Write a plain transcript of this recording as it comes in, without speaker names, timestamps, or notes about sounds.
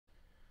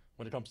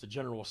when it comes to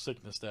general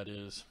sickness, that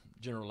is.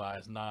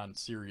 Generalized,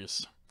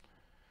 non-serious.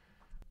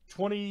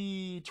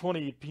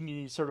 2020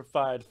 Panini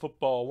Certified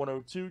Football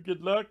 102.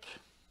 Good luck.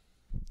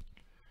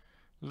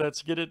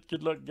 Let's get it.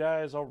 Good luck,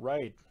 guys. All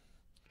right.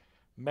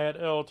 Matt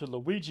L to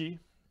Luigi.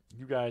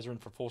 You guys are in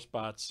for full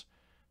spots.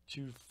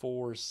 2,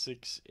 4,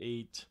 6,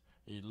 8,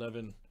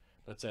 11.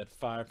 Let's add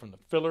 5 from the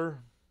filler.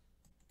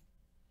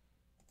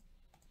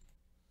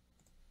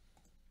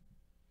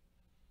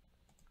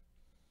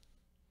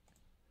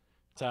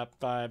 Top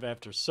 5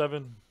 after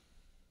 7.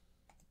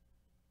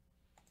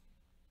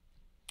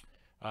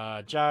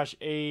 Josh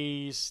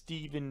A,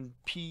 Stephen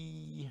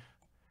P,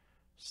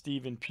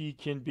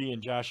 Ken B,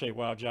 and Josh A.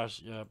 Wow,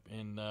 Josh, yep,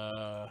 and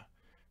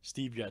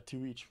Steve got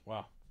 2 each.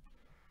 Wow.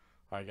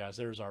 All right, guys,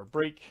 there's our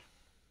break.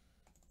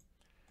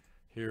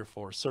 Here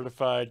for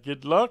certified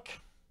good luck.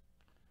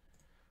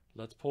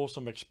 Let's pull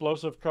some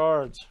explosive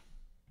cards.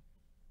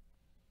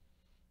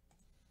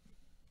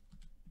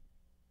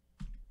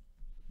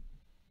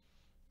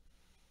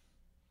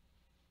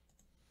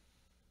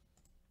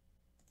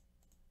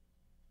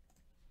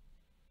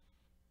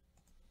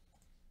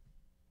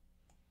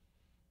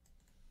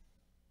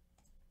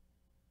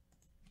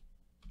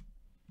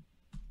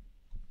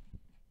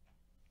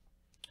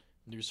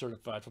 New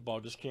certified football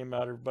just came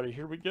out, everybody.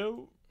 Here we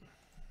go.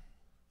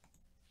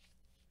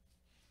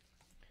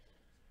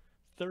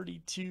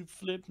 32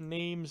 flip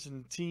names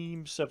and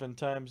teams, 7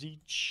 times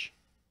each.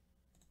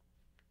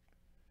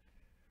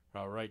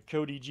 All right,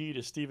 Cody G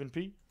to Stephen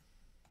P.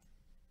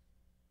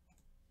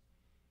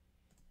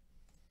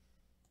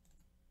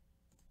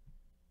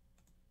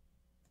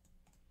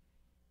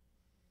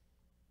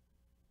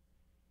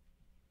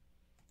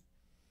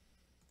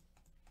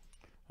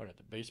 I got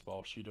the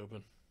baseball sheet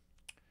open.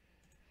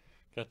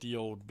 Got the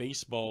old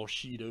baseball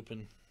sheet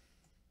open.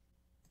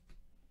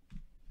 I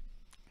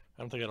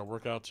don't think that'll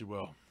work out too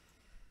well.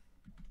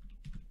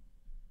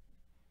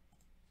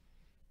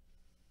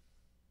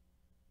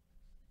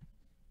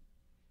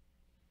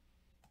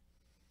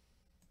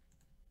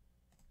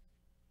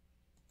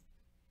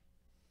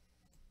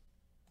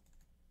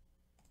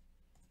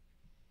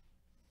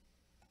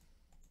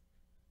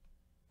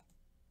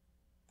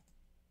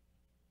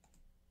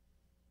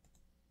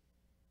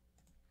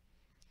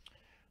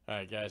 All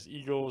right, guys.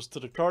 Eagles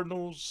to the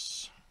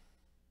Cardinals.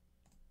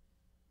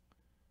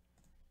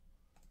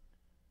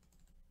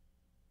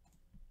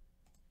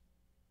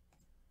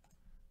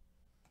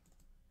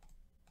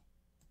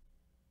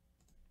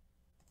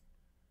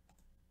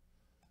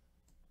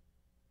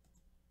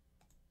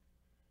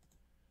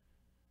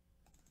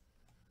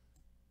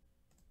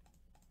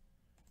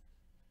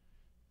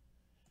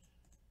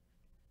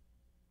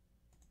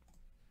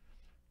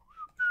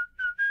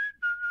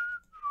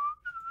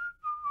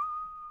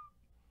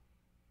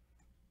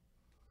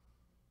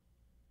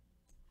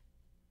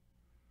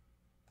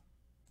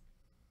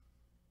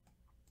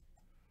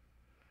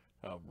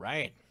 All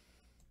right.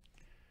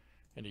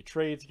 Any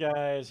trades,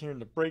 guys, here in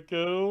the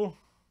breako?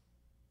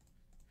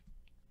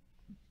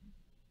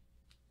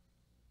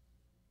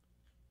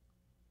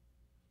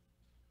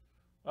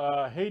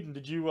 Hayden,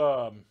 did you,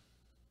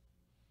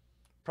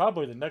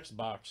 probably the next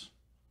box.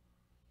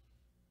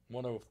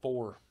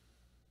 104.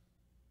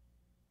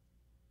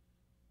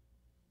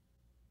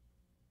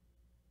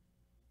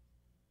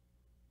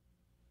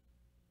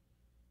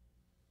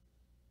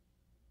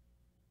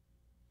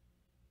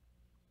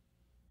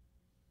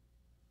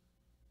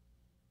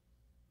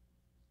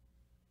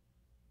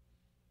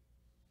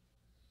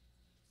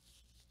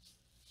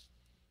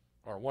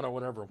 Or 10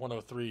 whatever,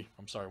 103.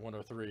 I'm sorry,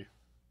 103.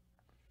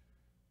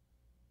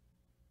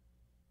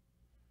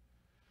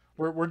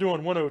 We're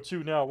doing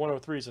 102 now.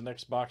 103 is the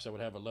next box. I would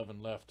have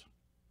 11 left.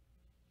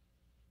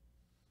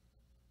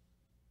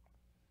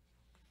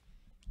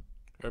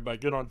 Everybody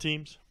good on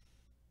teams?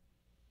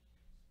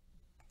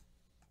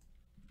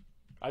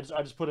 I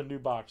just put a new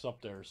box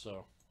up there,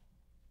 so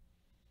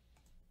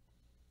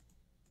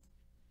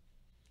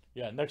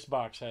yeah, next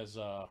box has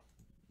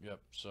yep,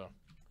 so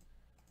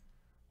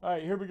all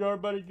right, here we go,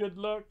 everybody. Good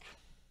luck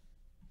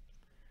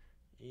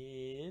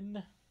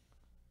in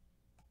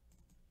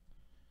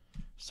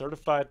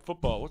certified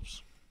football.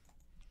 Whoops.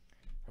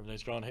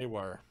 Everything's gone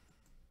haywire.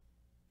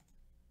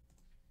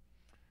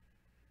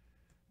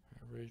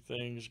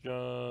 Everything's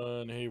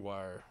gone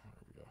haywire.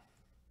 There we go.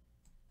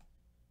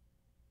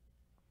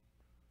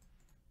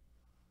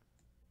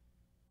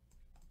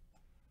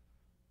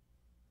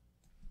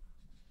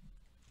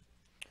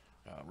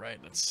 All right,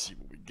 let's see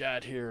what we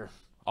got here.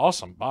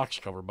 Awesome box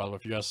cover, by the way,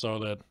 if you guys saw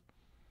that.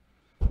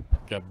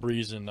 Got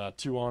Breeze and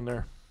 2 on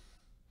there.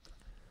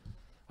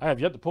 I have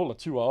yet to pull a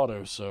 2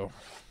 auto, so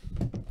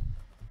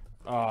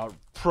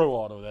pro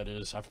auto, that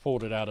is. I've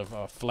pulled it out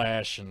of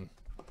Flash and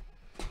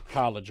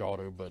college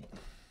auto, but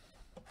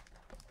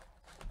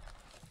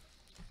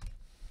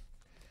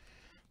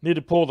need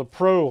to pull the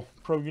pro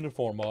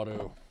uniform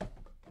auto.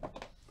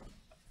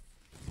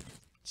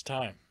 It's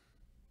time.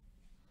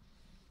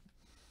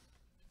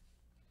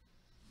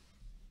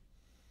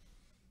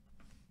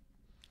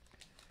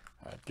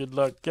 All right, good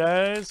luck,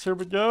 guys. Here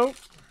we go.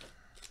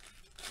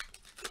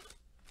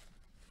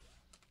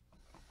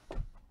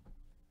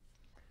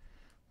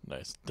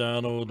 Nice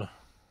Donald.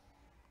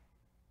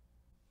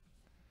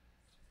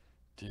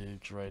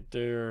 Diggs right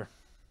there.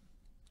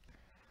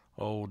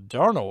 Oh,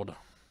 Darnold.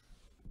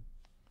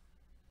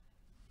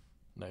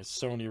 Nice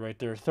Sony right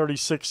there.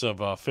 36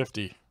 of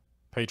 50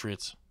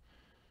 Patriots.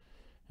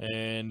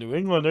 And New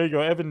England, there you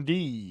go, Evan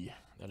D.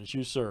 That is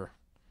you, sir.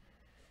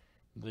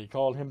 They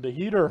called him the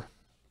heater.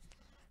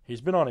 He's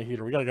been on a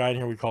heater. We got a guy in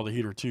here we call the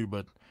heater too,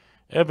 but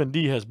Evan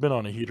D has been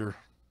on a heater.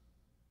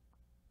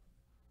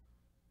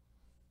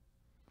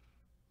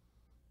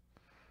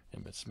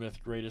 Emmitt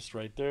Smith, greatest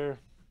right there.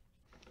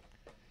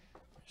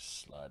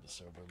 Slide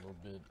this over a little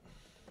bit.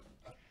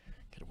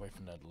 Get away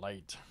from that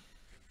light.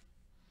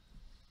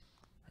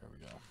 There we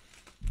go.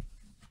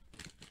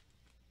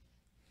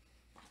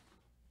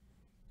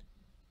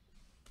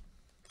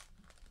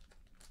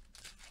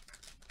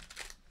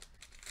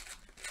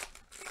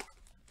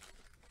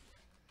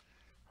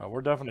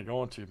 We're definitely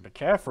going to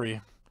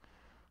McCaffrey.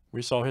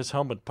 We saw his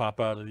helmet pop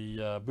out of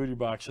the booty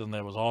boxes, and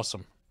that was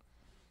awesome.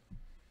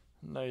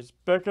 Nice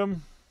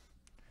Beckham.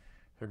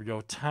 Here we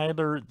go,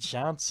 Tyler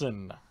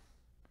Johnson.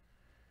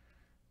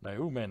 Now,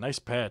 ooh, man, nice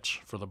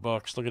patch for the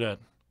Bucks. Look at that.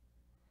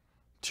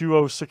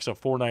 206 of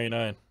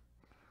 499.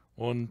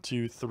 1,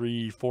 2,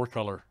 3, 4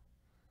 color.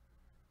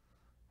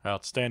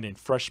 Outstanding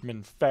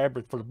freshman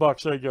fabric for the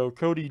Bucks. There you go,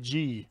 Cody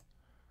G.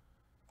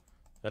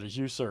 That is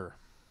you, sir.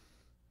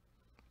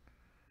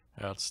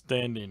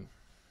 Outstanding.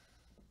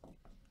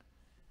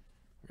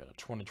 We got a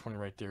 2020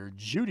 right there.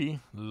 Judy,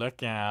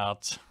 look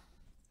out.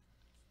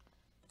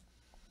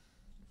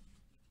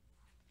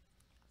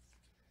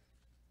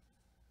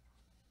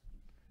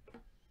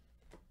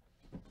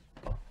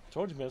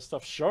 Told you, man,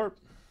 stuff's sharp.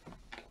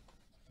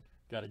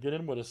 Got to get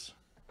in with us.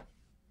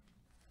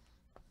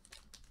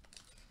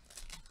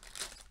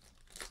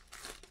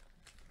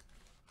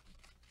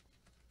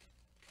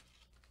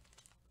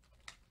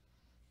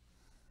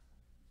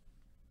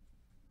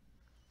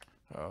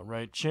 All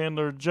right,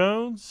 Chandler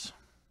Jones,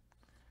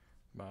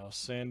 Miles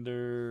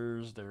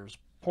Sanders. There's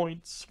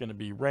points. Going to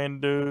be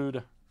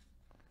Randude.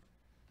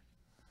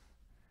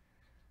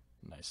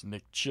 Nice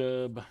Nick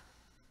Chubb.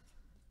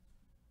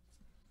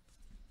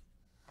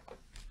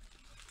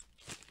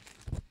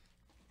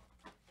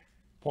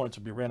 Points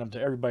will be random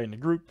to everybody in the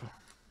group.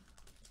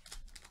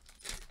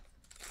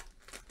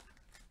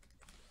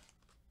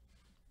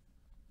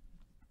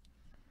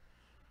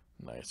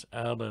 Nice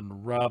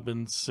Allen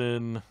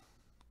Robinson.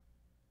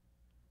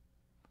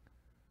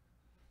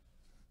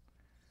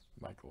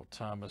 Michael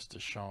Thomas,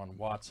 Deshaun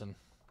Watson.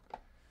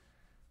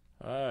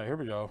 Here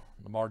we go.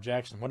 Lamar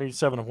Jackson,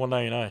 187 of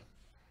 199.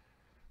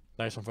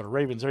 Nice one for the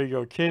Ravens. There you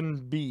go. Ken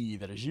B.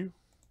 That is you.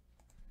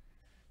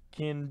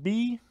 Ken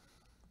B.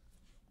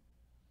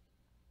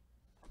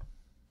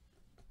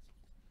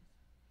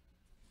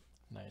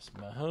 Nice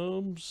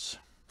Mahomes.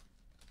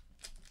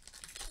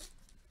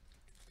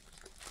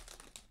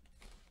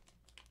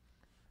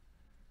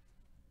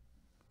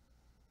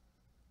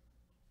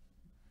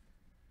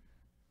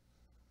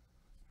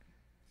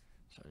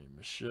 Sorry,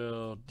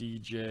 Michelle,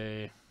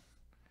 DJ,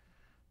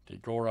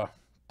 DeGora,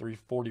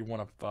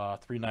 341 of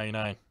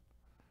 399.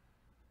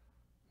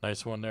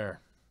 Nice one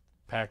there.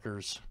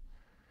 Packers.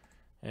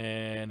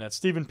 And that's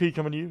Stephen P.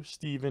 coming to you.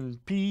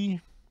 Stephen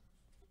P.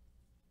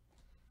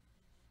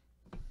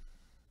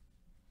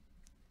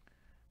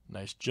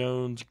 Nice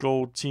Jones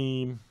gold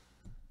team.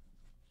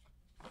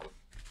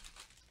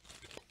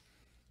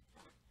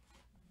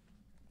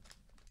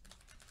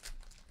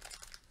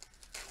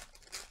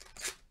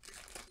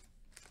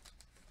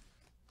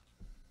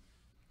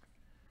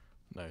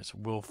 Nice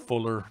Will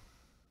Fuller.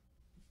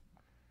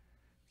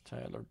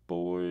 Tyler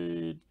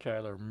Boyd.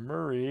 Kyler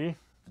Murray.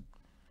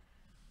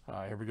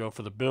 Here we go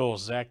for the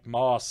Bills. Zach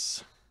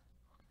Moss.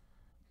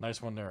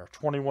 Nice one there.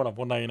 21 of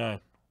 199.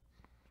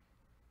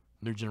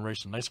 New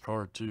generation. Nice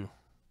card, too.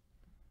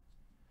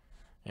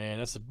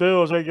 And that's the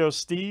Bills. There you go,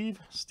 Steve.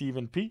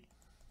 Stephen P.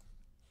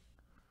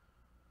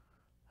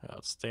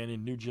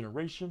 Outstanding new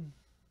generation.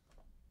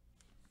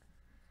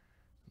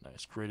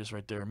 Nice greatest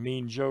right there.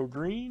 Mean Joe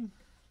Green.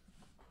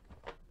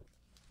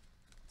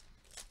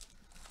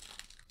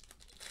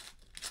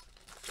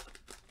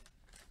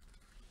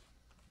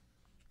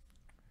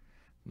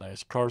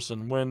 Nice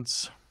Carson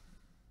Wentz.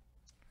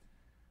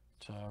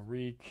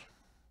 Tyreek.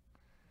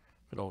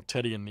 Good old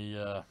Teddy in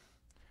the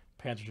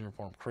Panthers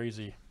uniform.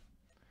 Crazy.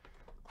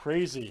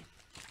 Crazy.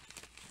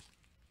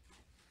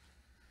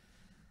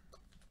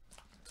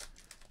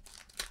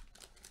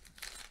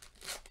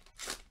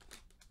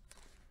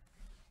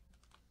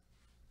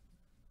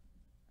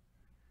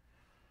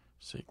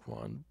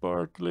 Saquon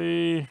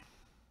Barkley.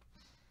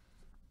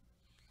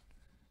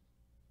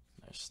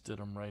 Nice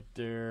Stidham right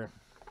there.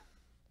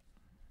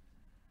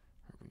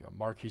 Here we go.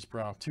 Marquise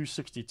Brown,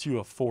 262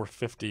 of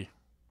 450.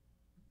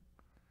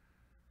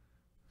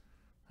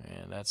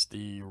 And that's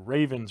the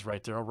Ravens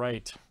right there. All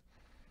right.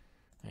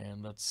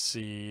 And let's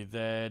see.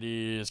 That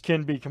is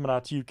Ken B coming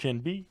out to you, Ken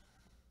B.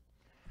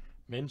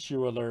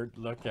 Minshew alert.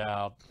 Look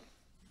out.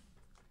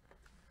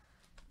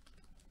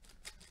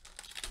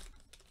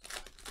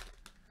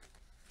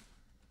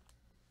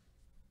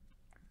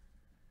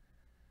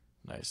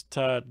 Nice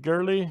Todd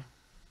Gurley.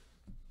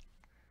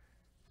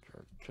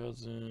 Kirk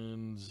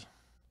Cousins.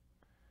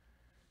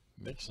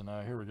 Mixon.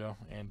 Here we go.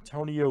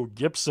 Antonio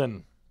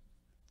Gibson.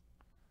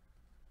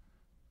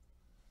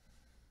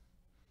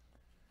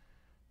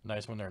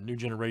 Nice one there. New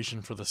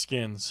generation for the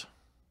Skins.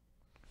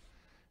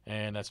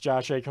 And that's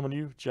Josh A coming to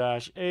you.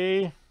 Josh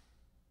A.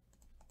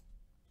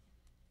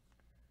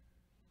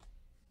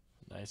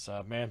 Nice,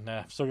 man.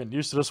 Nah, still getting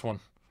used to this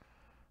one.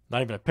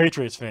 Not even a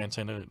Patriots fan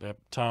saying that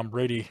Tom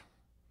Brady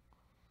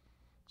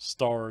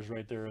stars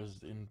right there is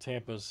in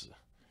Tampa's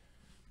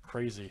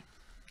crazy.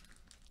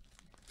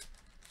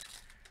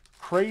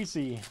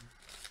 Crazy.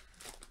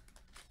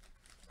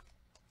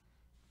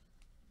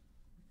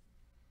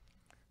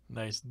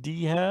 Nice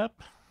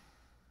D-Hap.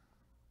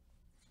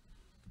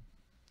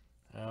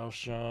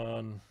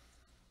 Alshon.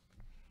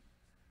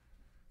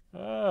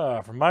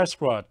 From my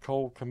squad,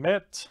 Cole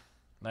Kmet.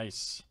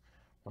 Nice.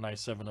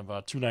 197 of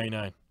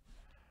 299.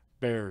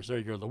 Bears. There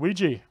you go.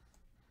 Luigi.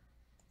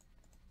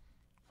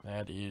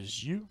 That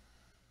is you.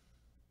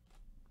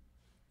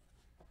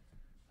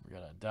 We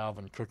got a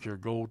Dalvin Cook here,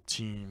 gold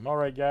team. All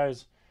right,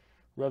 guys.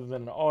 Rather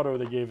than an auto,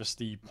 they gave us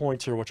the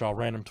points here, which I'll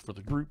random for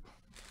the group.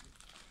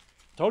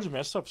 Told you,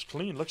 man. Stuff's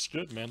clean. Looks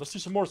good, man. Let's do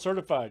some more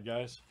certified,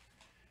 guys.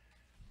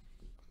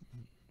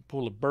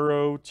 Pull a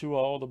Burrow to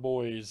all the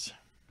boys.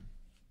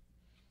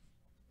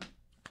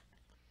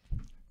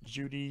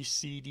 Judy,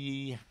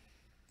 CD.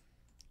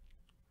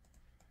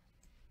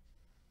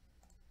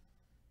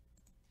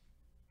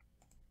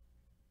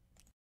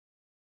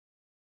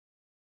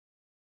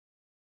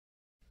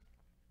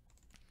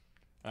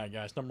 All right,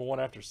 guys. Number 1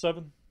 after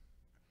 7.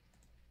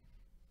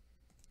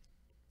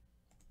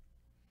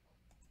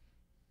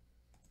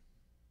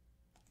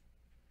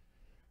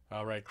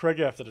 All right, Craig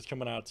F. That is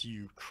coming out to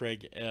you.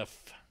 Craig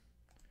F.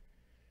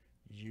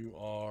 You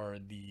are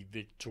the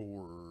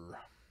victor.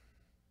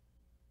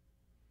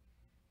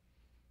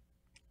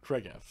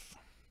 Craig F.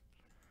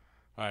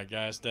 All right,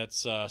 guys.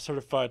 That's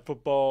Certified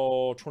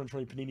Football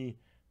 2020 Panini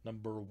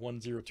number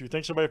 102.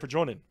 Thanks, everybody, for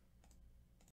joining.